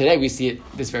point is that today we see it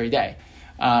this very day.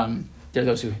 There are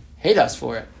those who hate us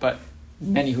for it, but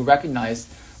many who recognize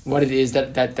what it is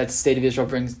that the state of Israel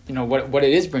brings, what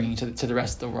it is bringing to the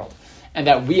rest of the world, and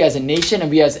that we as a nation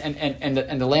and we as and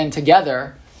the land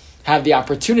together have the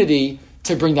opportunity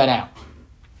to bring that out.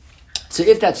 So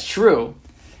if that's true,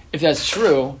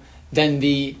 then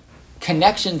the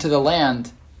connection to the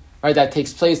land, right, that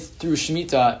takes place through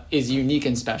Shemitah is unique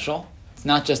and special. It's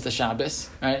not just the Shabbos,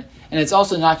 right? And it's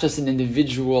also not just an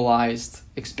individualized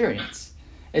experience.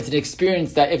 It's an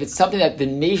experience that if it's something that the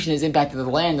nation is impacting the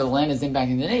land is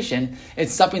impacting the nation,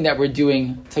 it's something that we're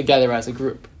doing together as a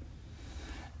group.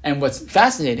 And what's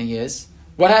fascinating is,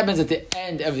 what happens at the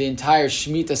end of the entire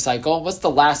Shemitah cycle? What's the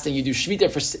last thing you do?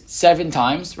 Shemitah for 7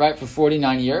 times, right, for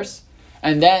 49 years.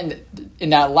 And then in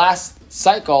that last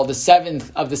cycle, the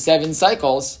 7th of the 7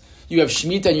 cycles, you have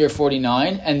Shemitah in year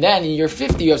 49, and then in year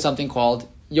 50 you have something called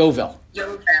Yovel.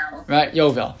 Right,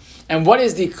 Yovel. And what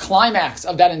is the climax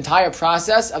of that entire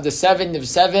process of the 7 of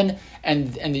 7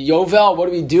 and the Yovel? What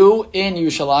do we do in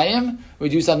Yerushalayim? We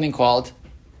do something called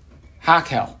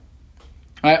Hakel.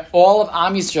 Right? All of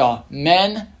Am Yisrael,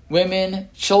 men, women,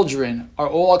 children, are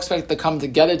all expected to come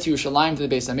together to Yerushalayim, to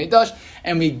the Beis HaMikdash,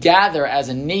 and we gather as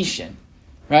a nation,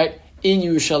 right, in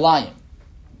Yerushalayim.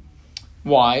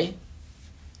 Why?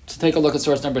 So take a look at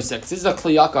source number 6. This is a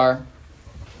Kli Yakar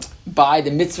by the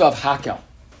mitzvah of Hakel.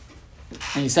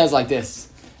 And he says like this,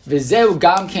 V'zeu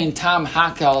gam ken tam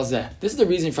hakel zeh. This is the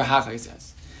reason for Hakel, he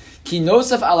says. Ki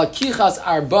nosaf ala kichas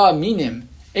arba minim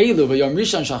elu v'yom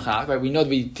rishon shachak. Right, we know that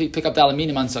we pick up the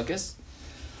alaminim on Sukkot.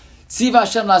 Tziva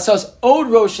Hashem lasos od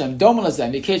roshem domel lazeh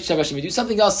miketz shav Hashem. We do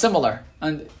something else similar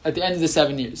at the end of the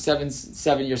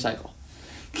 7-year cycle.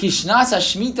 Ki shnas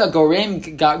hashmita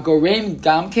gorem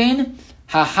gam ken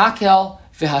hahakel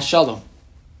v'hashalom.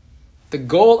 The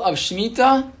goal of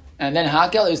Shemitah and then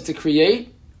Hakel is to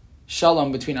create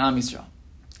shalom between Am Yisrael.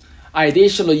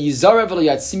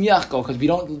 Because we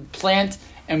don't plant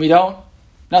and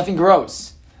nothing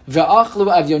grows. What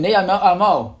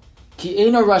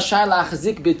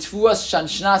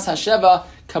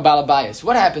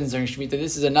happens during Shemitah?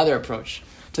 This is another approach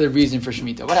to the reason for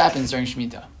Shemitah. What happens during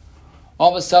Shemitah?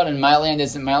 All of a sudden, my land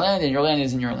isn't my land and your land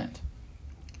isn't your land.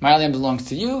 My land belongs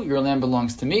to you, your land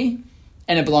belongs to me,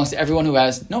 and it belongs to everyone who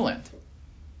has no land.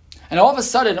 And all of a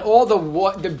sudden, all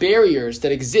the barriers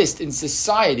that exist in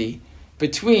society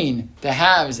between the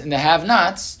haves and the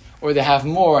have-nots, or the have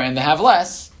more and the have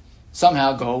less,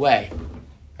 somehow go away.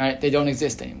 Right? They don't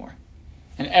exist anymore.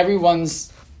 And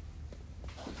everyone's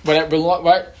whatever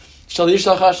right? Shali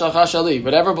shalcha shalcha shali.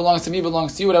 Whatever belongs to me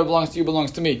belongs to you. Whatever belongs to you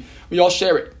belongs to me. We all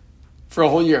share it for a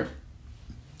whole year.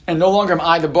 And no longer am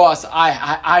I the boss.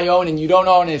 I own and you don't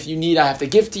own. And if you need, I have to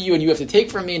give to you and you have to take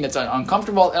from me, and it's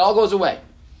uncomfortable. It all goes away.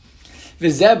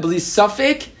 V'zeh bli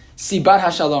safek sibat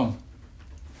hashalom.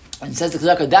 And says the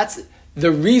Kli Yakar, that's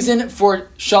the reason for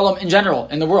shalom in general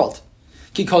in the world.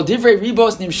 Ki kol divrei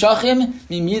ribos nimshachim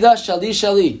mimida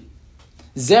shali.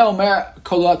 Ze omer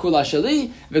kol kula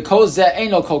shali, v'kol ze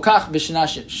eino kol kach b'shana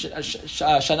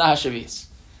hashavis.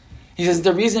 He says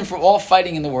the reason for all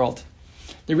fighting in the world,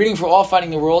 the reading for all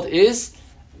fighting in the world is,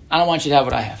 I don't want you to have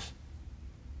what I have.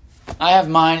 I have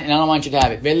mine, and I don't want you to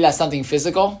have it. Whether that's something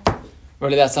physical,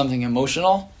 whether that's something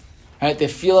emotional, right? The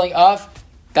feeling of,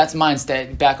 that's mine,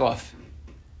 stay, back off.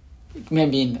 It may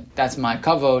mean that's my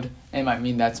kavod, it might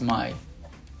mean that's my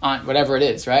aunt, whatever it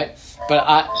is, right? But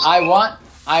I want,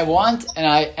 and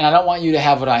I don't want you to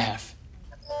have what I have.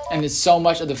 And there's so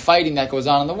much of the fighting that goes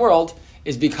on in the world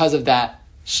is because of that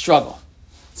struggle.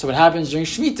 So what happens during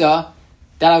Shemitah,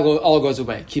 that all goes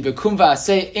away. Ki bekum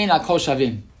va'aseh ein hakol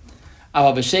shavim.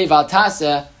 Aval b'shei v'al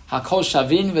hakol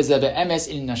shavin v'zeh be'emes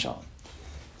in nashal.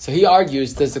 So he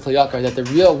argues, does the Kli Yakar, that the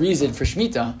real reason for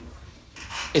Shemitah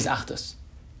is Achdus.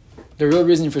 The real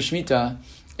reason for Shemitah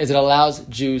is it allows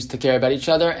Jews to care about each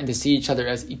other and to see each other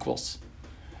as equals.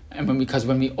 And because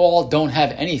when we all don't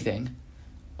have anything,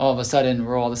 all of a sudden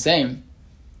we're all the same,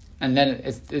 and then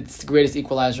it's the greatest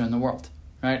equalizer in the world,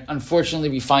 right? Unfortunately,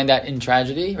 we find that in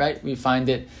tragedy, right? We find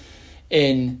it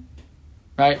in,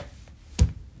 right?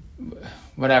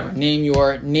 Whatever. Name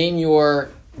your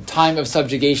time of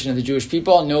subjugation of the Jewish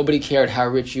people. Nobody cared how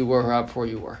rich you were or how poor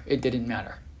you were. It didn't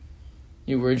matter.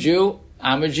 You were a Jew,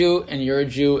 I'm a Jew, and you're a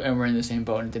Jew, and we're in the same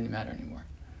boat, and it didn't matter anymore.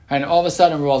 Right? And all of a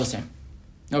sudden, we're all the same.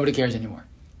 Nobody cares anymore.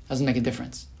 Doesn't make a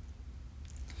difference.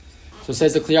 So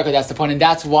says the Kli Yakar, that's the point, and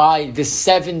that's why the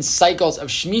 7 cycles of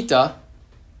Shemitah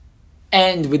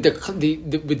end with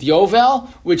with Yovel,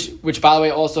 which by the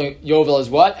way also Yovel is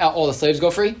what? All the slaves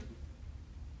go free.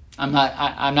 I'm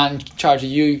not in charge of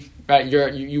you, right?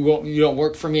 You don't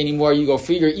work for me anymore. You go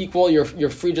free. You're equal. You're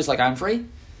free just like I'm free.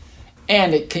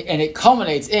 And it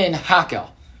culminates in Hakel,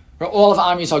 where all of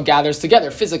Am Yisrael gathers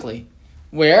together physically.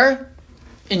 Where?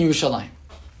 In Yerushalayim.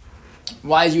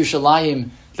 Why is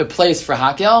Yerushalayim the place for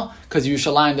Hakel? Because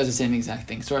Yerushalayim does the same exact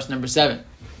thing. Source number 7.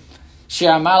 Right?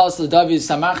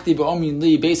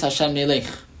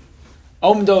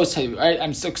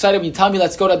 I'm so excited when you tell me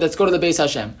let's go to the Beis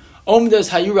Hashem.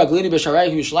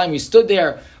 We stood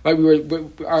there, right?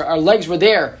 Our legs were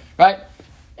there, right?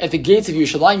 At the gates of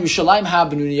Yerushalayim. Yerushalayim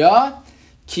ha-b'nuniyah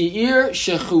ki'ir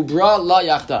shechubra la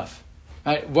yachdav.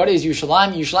 Right? What is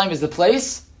Yerushalayim? Yerushalayim is the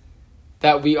place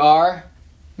that we are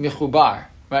mechubar,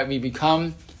 right? We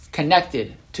become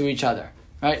connected to each other,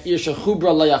 right? Ir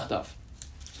shechubra la yachdav.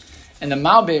 And the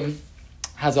Malbim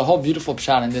has a whole beautiful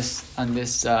pshat on this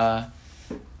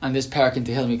parak in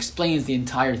Tehillim. He explains the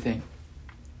entire thing.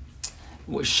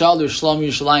 Shalu shlom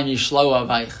Yerushalayim yishlo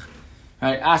avayich.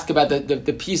 Right? Ask about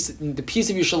the piece of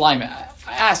Yerushalayim.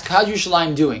 Ask, how's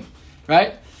Yerushalayim doing?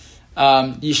 Right?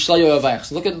 Yishlayo avayich.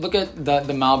 So look at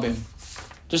the Malbim.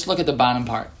 Just look at the bottom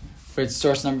part where it's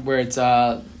source number, where it's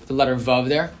the letter Vav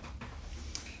there.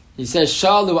 He says,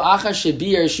 Shalu acha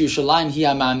shebir Yerushalayim hi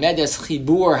ha'ma'amedes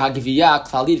chibur ha'gviyah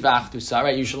klalit v'achdusa.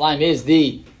 Right? Yerushalayim is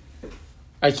the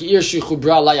ki'ir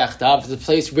shechubra la yachdav, the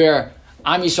place where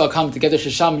Am Yisrael come together.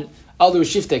 Shesham alu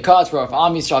shiftei katz, where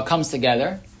Am Yisrael comes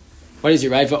together. What is he,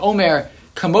 right? V'omer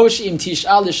kamosh im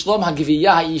tish'al l'shlom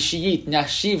ha'gviyah ha'ishiyit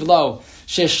nachshiv lo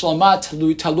she'shloma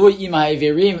talui im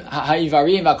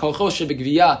ha'ivarim v'akolchos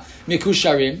she'b'gviyah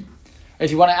mikusharim. If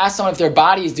you want to ask someone if their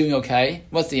body is doing okay,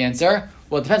 what's the answer?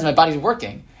 Well, it depends. My body's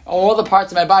working. All the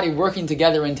parts of my body working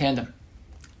together in tandem,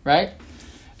 right?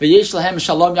 V'yesh lahem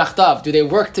shalom yachdav. Do they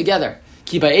work together?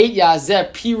 Ki ba'et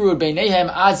yazeh pirud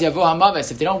beinehem az yavo hamaves.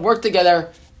 If they don't work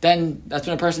together, then that's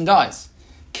when a person dies.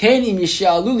 Kenim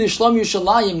yishalu l'shlom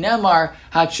Yerushalayim nemar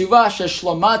hatshuva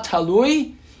sheshloma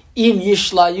talui im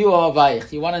yishlayu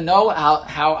avayich. You want to know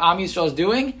how Am Yisrael is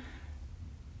doing?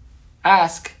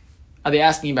 Ask. Are they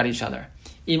asking about each other?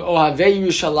 Im ohavei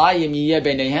Yerushalayim yiyeh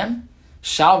beinehem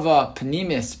shalva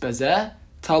pnimis bezeh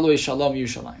talui shalom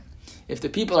Yerushalayim. If the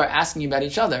people are asking about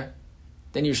each other,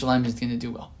 then Yerushalayim is going to do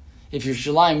well. If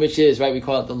Yerushalayim, which is, right, we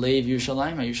call it the Leiv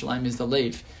Yerushalayim, right? Yerushalayim is the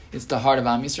Leiv. It's the heart of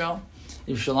Am Yisrael.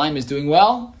 If Yerushalayim is doing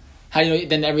well, how do you know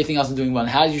then everything else is doing well?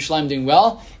 And how is Yerushalayim doing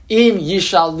well? Im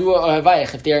yishalu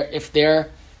ohavayich. If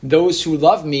they're those who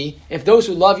love me, if those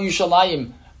who love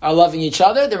Yerushalayim are loving each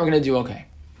other, then we're going to do okay.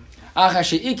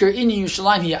 Because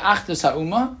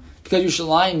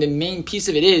Yerushalayim, the main piece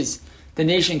of it is the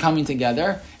nation coming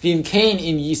together. If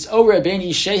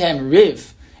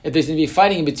there's going to be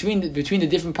fighting between the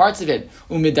different parts of it,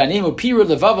 right?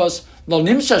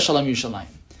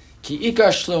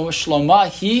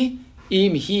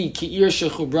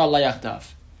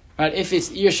 If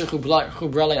it's ir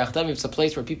shechubra layachdav, if it's a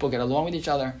place where people get along with each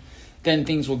other, then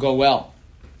things will go well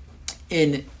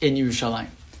in Yerushalayim.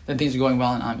 Then things are going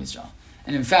well in Am Yisrael.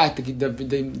 And in fact, the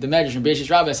Medrash in Beishis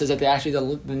Rabbah says that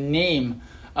the name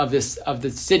of the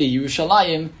city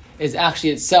Yerushalayim is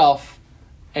actually itself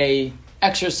a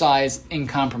exercise in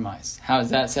compromise. How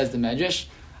is that? Says the Medrash.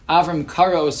 Avram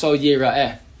kara oso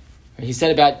yira'eh. He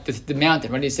said about the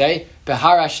mountain. What did he say?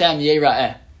 Behar Hashem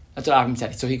yira'eh. That's what Avram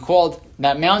said. So he called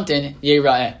that mountain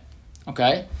yira'eh.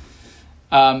 Okay.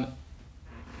 However,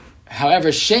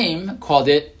 Shem called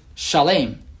it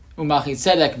Shalem. Umachi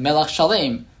tzedek melach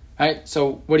Shalem. Right.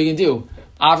 So what are you gonna do?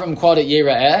 Avram called it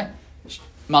yira'eh.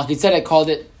 Melchizedek called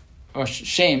it, or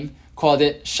Shem called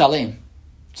it Shalem.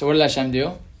 So what did Hashem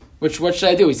do? What should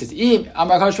I do? He says,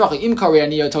 Amar Kadosh Baruch Hu, Im Karei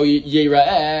Ani Oto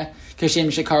Yira'eh, Kashem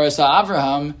Shekara Sa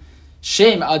Avraham,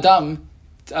 Shem Adam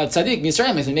Tzadik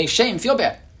Mitzrayim, is to make Shem feel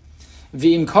bad.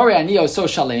 V'im Karei Ani Oso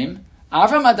Shalem,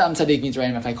 Avram Adam Tzadik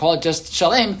Mitzrayim. If I call it just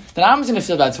Shalem, then I'm going to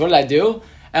feel bad. So what did I do?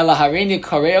 Ela Harini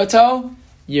Karei Oto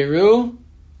Yeru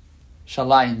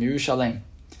Shalayim, Yerushalayim.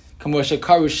 Kamo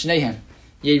Shekaru Shnehem,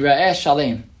 Yira'eh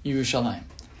Shalem, Yerushalayim.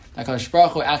 That Kadosh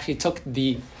Baruch Hu actually took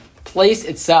the place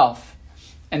itself,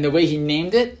 and the way he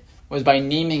named it was by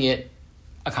naming it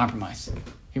a compromise.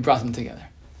 He brought them together.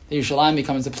 The Yerushalayim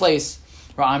becomes a place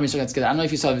where Am Yisrael gets together. I don't know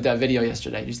if you saw that video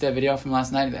yesterday. Did you see that video from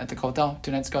last night at the Kotel?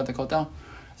 2 nights ago at the Kotel?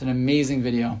 It's an amazing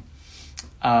video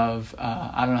of,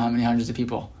 I don't know how many hundreds of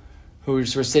people who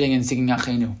just were sitting and singing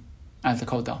Achenu at the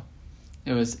Kotel.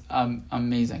 It was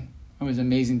amazing. It was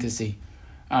amazing to see.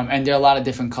 And there are a lot of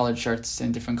different colored shirts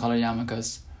and different colored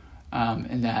yarmulkes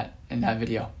in that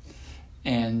video.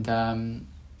 And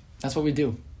that's what we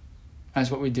do.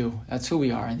 That's what we do. That's who we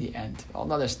are in the end. All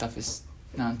the other stuff is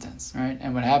nonsense, right?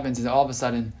 And what happens is all of a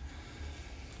sudden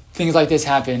things like this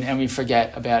happen and we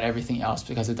forget about everything else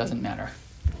because it doesn't matter.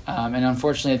 And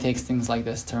unfortunately it takes things like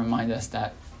this to remind us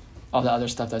that all the other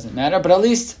stuff doesn't matter. But at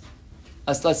least,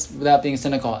 let's without being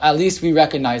cynical, at least we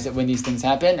recognize it when these things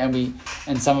happen,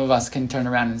 and some of us can turn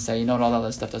around and say, you know what, all the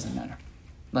other stuff doesn't matter.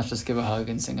 Let's just give a hug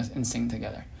and sing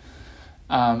together.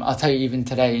 I'll tell you, even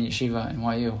today in yeshiva in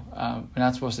YU, we're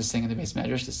not supposed to sing in the base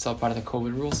medrash. It's still part of the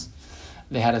COVID rules.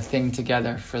 They had a thing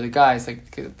together for the guys.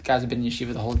 Like the guys have been in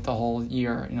yeshiva the whole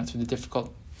year, through the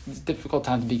difficult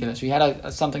time to be together. So we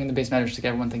had something in the base medrash to get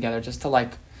everyone together, just to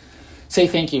say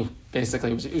thank you.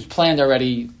 Basically, it was planned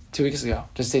already 2 weeks ago.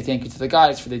 Just say thank you to the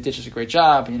guys for they did such a great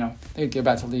job. They're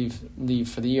about to leave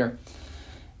for the year,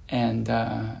 and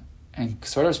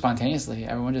sort of spontaneously,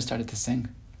 everyone just started to sing.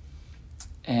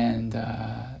 And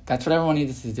that's what everyone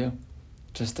needed to do,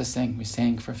 just to sing. We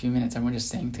sang for a few minutes. Everyone just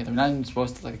sang together. We're not even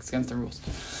supposed to, it's against the rules.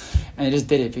 And they just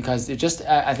did it because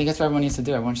I think that's what everyone needs to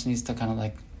do. Everyone just needs to kind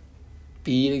of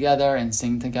be together and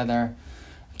sing together.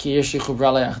 We're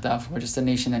just a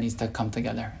nation that needs to come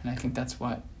together. And I think that's the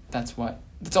only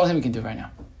thing we can do right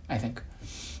now, I think.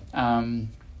 And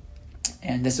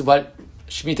this is what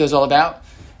Shemitah is all about.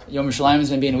 Yom Yerushalayim is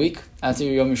going to be in a week. That's what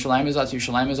Yom Yerushalayim is. That's what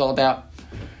Yerushalayim is all about.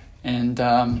 And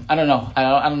I don't know.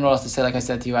 I don't know what else to say. Like I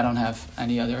said to you, I don't have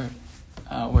any other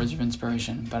words of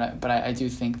inspiration. But I do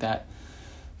think that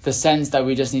the sense that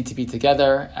we just need to be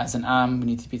together as an Am, we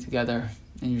need to be together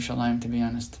in Yerushalayim, to be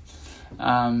honest,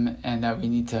 and that we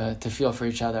need to feel for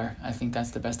each other. I think that's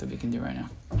the best that we can do right now.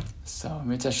 So,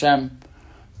 Mitzvah Hashem,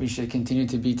 we should continue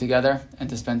to be together and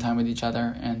to spend time with each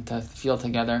other and to feel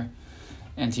together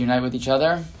and to unite with each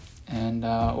other. And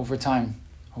over time,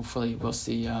 hopefully, we'll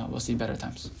see better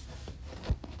times.